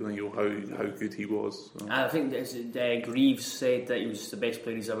how good how good he was. So. I think Greaves said that he was the best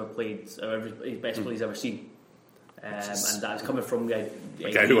player he's ever played, or the best player he's ever seen. And that's coming from the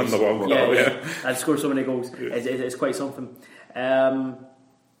guy who won the World Cup. And scored so many goals. It's quite something.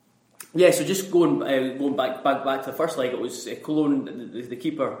 So just going back to the first leg, it was Cologne. The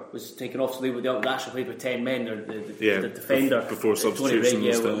keeper was taken off, so they actually played with 10 men. Or the defender before substitution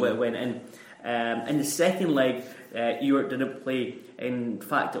went in. In the second leg, Ewart didn't play. In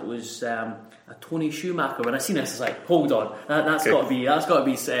fact, it was a Tony Schumacher. When I seen this, I was like, "Hold on, that's got to be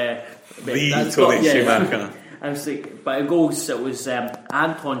Tony Schumacher." I was like, but in goals it was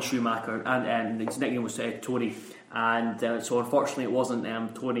Anton Schumacher, and his nickname was Tony. And so unfortunately it wasn't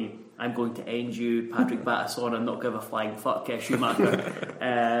Tony. I'm going to end you, Patrick Battisson, and not give a flying fuck Schumacher.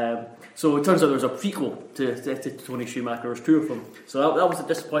 So it turns out there was a prequel to Tony Schumacher. There's 2 of them. So that was a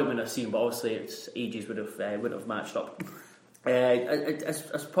disappointment I've seen, but obviously its ages would have matched up.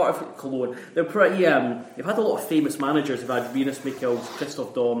 As part of Cologne, they're pretty. They've had a lot of famous managers. They've had Rinus Michels,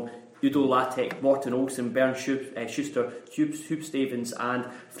 Christoph Daum, Udo Lattek, Morten Olsen, Bernd Schuster, Hoop Stevens, and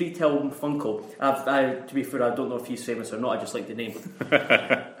Friedhelm Funkel. To be fair, I don't know if he's famous or not, I just like the name.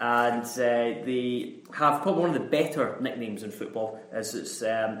 And they have probably one of the better nicknames in football, as it's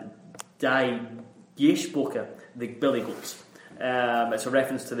Die Geesbokke, the Billy Goats. It's a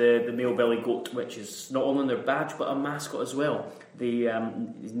reference to the male billy goat, which is not only their badge but a mascot as well. They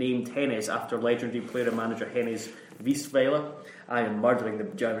named Hennes after legendary player and manager Hennes Westphalen. I am murdering the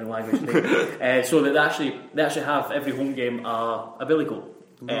German language name. So they actually have every home game a billy goat,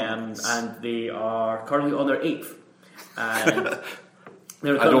 and they are currently on their 8th. And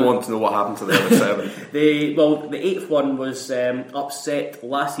I don't want to know what happened to the other 7. The 8th one was upset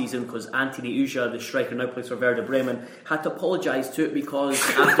last season because Anthony Uja, the striker now plays for Werder Bremen, had to apologise to it because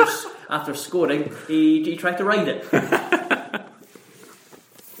after scoring he tried to ride it.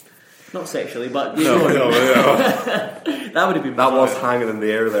 Not sexually, but that would have been bizarre. That was hanging in the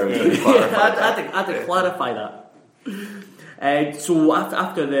air there. I had to clarify that. So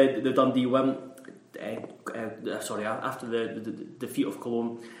after the Dundee win, after the defeat of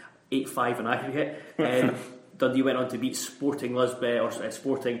Cologne, 8-5 in aggregate, Dundee went on to beat Sporting Lisbon, or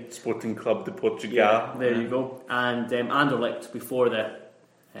Sporting Club de Portugal. Yeah, there you go, and Anderlecht before the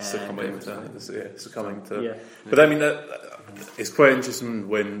succumbing to. Yeah. But I mean, it's quite interesting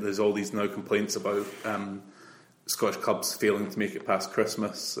when there's all these now complaints about Scottish clubs failing to make it past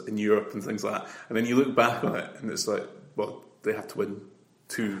Christmas in Europe and things like that, and then you look back on it and it's like, well, they have to win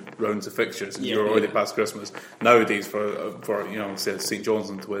 2 rounds of fixtures and you're already past Christmas. Nowadays, for say St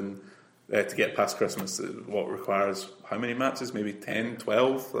Johnstone to win to get past Christmas, what requires how many matches? Maybe 10,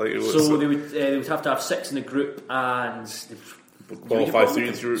 12? So they would have to have 6 in the group and qualify 3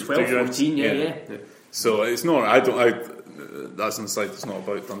 rounds. 14, yeah. So it's not. That's on the side. It's not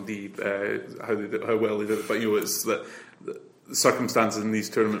about Dundee how well they did it, but it's that the circumstances in these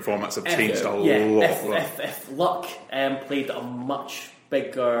tournament formats have changed a lot. If luck played a much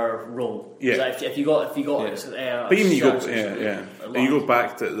bigger role, if you got, but even you go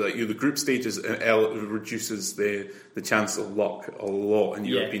back to the group stages, it reduces the chance of luck a lot in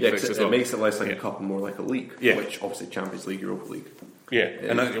European fixtures. It makes it less like a cup and more like a league, which obviously Champions League, Europa League.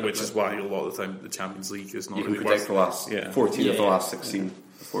 Which is why a lot of the time the Champions League is not you really can predict the last 14 of the last 16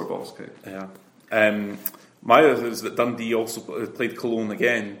 before balls kick. My other is that Dundee also played Cologne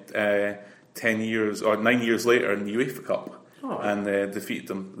again 9 years later in the UEFA Cup. And defeated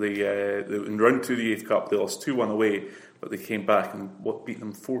them. They in round 2 of the 8th Cup, they lost 2-1 away, but they came back and beat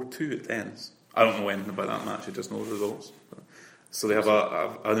them 4-2 at Dens. I don't know anything about that match, I just know the results. So they have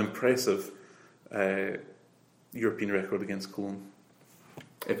an impressive European record against Cologne.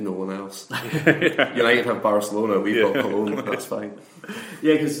 If no one else. United have Barcelona, we've got Cologne, that's fine.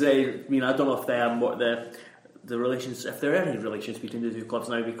 Yeah, because I don't know if what the relations, if there are any relations between the 2 clubs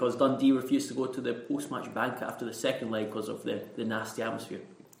now, because Dundee refused to go to the post-match banquet after the second leg because of the nasty atmosphere.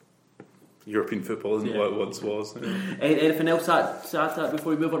 European football isn't what it once was. Anything else to add to that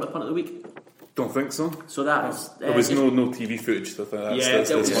before we move on to punt of the week? Don't think so. So that was there was no TV footage.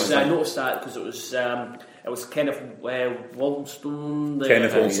 I noticed that because it was Kenneth Walmstone.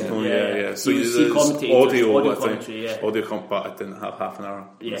 Kenneth Walmstone, yeah. So audio commentary, but I didn't have half an hour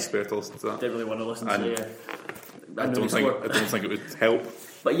spare to listen to that. Didn't really want to listen to it. I don't think it would help.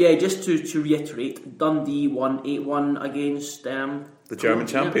 But yeah, just to reiterate, Dundee won 8-1 against the German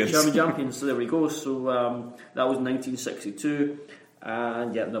champions. So there we go. So that was 1962.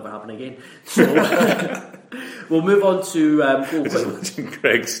 And it never happened again. So we'll move on to. Just imagine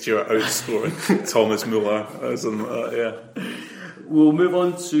Greg Stewart outscoring Thomas Muller. We'll move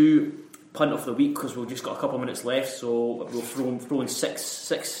on to punt of the week because we've just got a couple of minutes left. So we'll throw in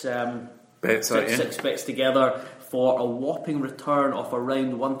six bets together for a whopping return of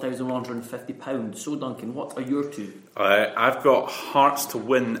around £1,150. So Duncan, what are your 2? I've got Hearts to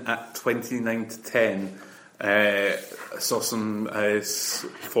win at 29-10. I saw some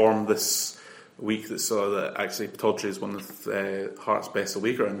form this week that saw that actually Pittodrie is one of Hearts' best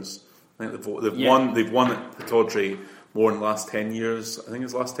away grounds. I think they've won at Pittodrie more in the last 10 years. I think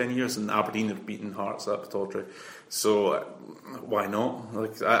it's the last 10 years, and Aberdeen have beaten Hearts at Pittodrie. So why not?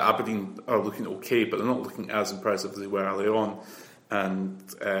 Aberdeen are looking okay, but they're not looking as impressive as they were early on, and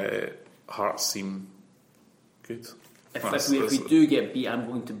Hearts seem good. If we do get beat, I'm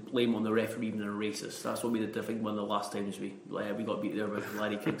going to blame on the referee being a racist. That's what we did. I think one of the last times we got beat there with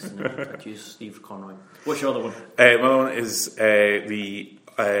Larry Kingston and accused Steve Conroy. What's your other one? My other one is the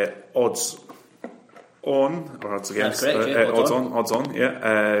odds on or odds against. That's correct. Odds on.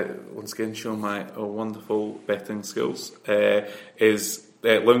 Once again, showing my wonderful betting skills. Is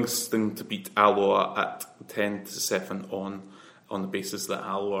Livingston to beat Alloa at 10-7 on on the basis that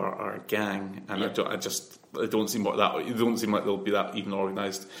Alloa are a gang, and I don't seem like they'll be that even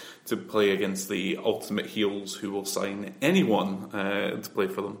organised to play against the ultimate heels who will sign anyone to play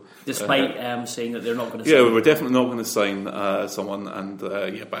for them. Despite saying that they're not going to sign. Yeah, we're definitely not going to sign someone, and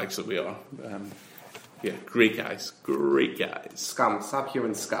but actually we are. Great guys. Scam,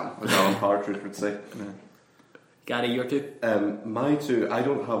 subhuman scam, as Alan Partridge would say. Yeah. Gary, your two? My two, I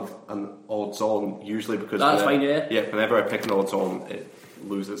don't have an odds on usually because that's fine, yeah. Yeah, whenever I pick an odds on, it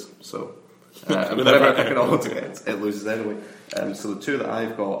loses. So whenever I pick an odds against, it loses anyway. So the two that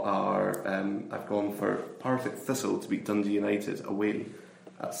I've got are I've gone for Partick Thistle to beat Dundee United away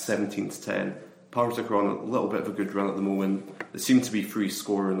at 17-10. Partick are on a little bit of a good run at the moment. They seem to be free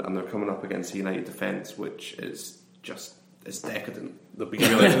scoring, and they're coming up against a United defence, which is just decadent. They'll be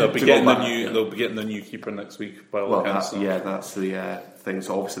getting the new keeper next week. By all accounts. That's the thing.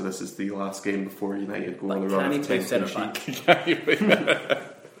 So obviously this is the last game before United go on the run of 10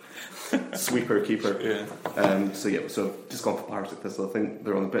 sweeper keeper. Yeah. So just gone for Partick Thistle. I think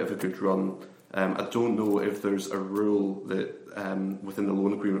they're on a bit of a good run. I don't know if there's a rule that within the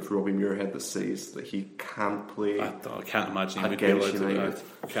loan agreement for Robbie Muirhead that says that he can't play. I can't imagine he'd be allowed to.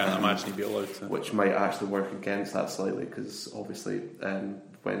 I can't imagine he'd be allowed to. Which might actually work against that slightly, because obviously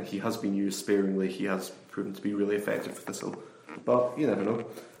when he has been used sparingly, he has proven to be really effective for Thistle. But you never know.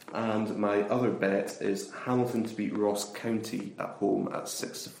 And my other bet is Hamilton to beat Ross County at home at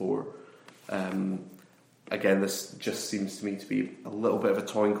 6-4. Again, this just seems to me to be a little bit of a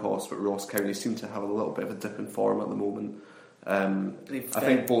toying cost, but Ross County seem to have a little bit of a dip in form at the moment. I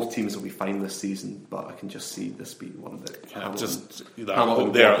think both teams will be fine this season, but I can just see this being one that they're home.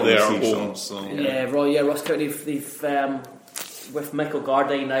 So. Yeah, Ross County, they've with Michael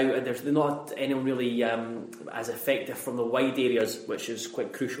Gardyne now, they're not anyone really as effective from the wide areas, which is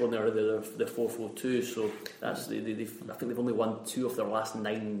quite crucial in their 4-4-2. So I think they've only won 2 of their last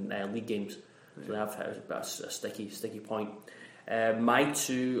 9 league games. So they have a sticky point. My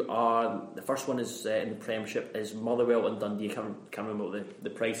two are, the first one is in the Premiership, is Motherwell and Dundee. I can't remember what the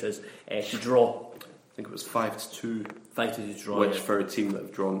price is. To draw. I think it was 5-2. 5-2 to draw. Which for a team that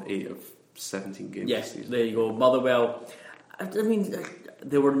have drawn 8 of 17 games this season. There you go. Motherwell. I mean,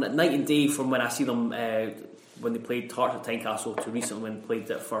 they were night and day from when I see them when they played Hearts at Tynecastle to recently when they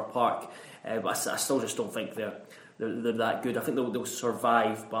played at Fir Park. But I still just don't think they're that good. I think they'll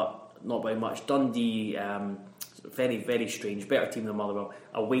survive, but not by much. Dundee, very, very strange. Better team than Motherwell.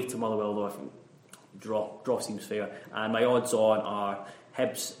 Away to Motherwell, though, I think draw seems fair. And my odds on are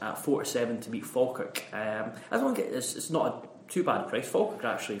Hibs at 4-7 to beat Falkirk. I don't think it's not a too bad price. Falkirk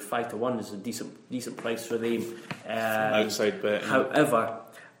actually 5-1 is a decent price for them. Outside bet. However,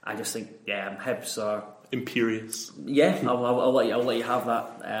 I just think Hibs are imperious. Yeah, I'll let you have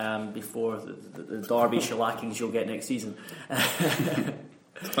that before the Derby shellackings you'll get next season.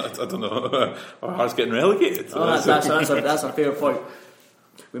 I don't know. Our Hearts getting relegated. Oh, that's a fair point.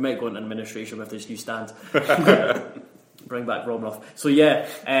 We might go into administration with this new stand. Bring back Romanoff. So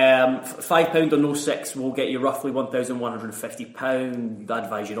 £5 on 06 will get you roughly £1,150. I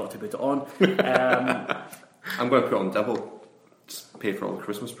advise you not to put it on. I'm going to put it on double. Just pay for all the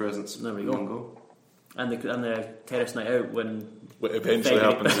Christmas presents. There we go. And the terrace night out when what eventually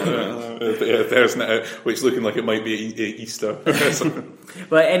happens. Terrace night out, which is looking like it might be Easter.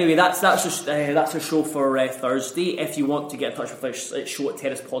 But anyway, that's a show for Thursday. If you want to get in touch with us, it's show at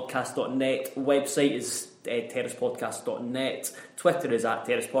terracepodcast.net. Website is terracepodcast.net. Twitter is at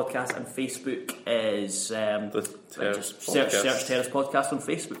Terrace Podcast, and Facebook is just search Terrace Podcast on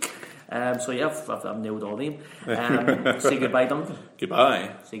Facebook. I've nailed all them. Say goodbye, Duncan.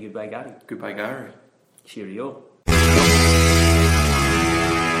 Goodbye. Say goodbye, Gary. Goodbye, Gary. Cheerio.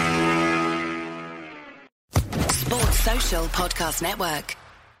 Sports Social Podcast Network.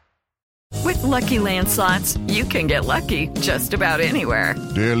 With Lucky Land Slots, you can get lucky just about anywhere.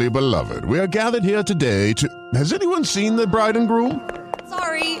 Dearly beloved, we are gathered here today to... Has anyone seen the bride and groom?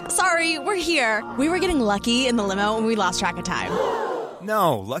 Sorry, we're here. We were getting lucky in the limo and we lost track of time.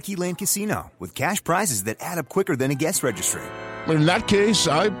 No, Lucky Land Casino, with cash prizes that add up quicker than a guest registry. In that case,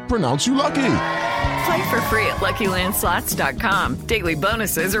 I pronounce you lucky. Play for free at LuckyLandSlots.com. Daily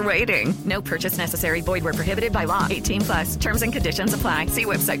bonuses are waiting. No purchase necessary. Void where prohibited by law. 18+. Terms and conditions apply. See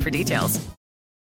website for details.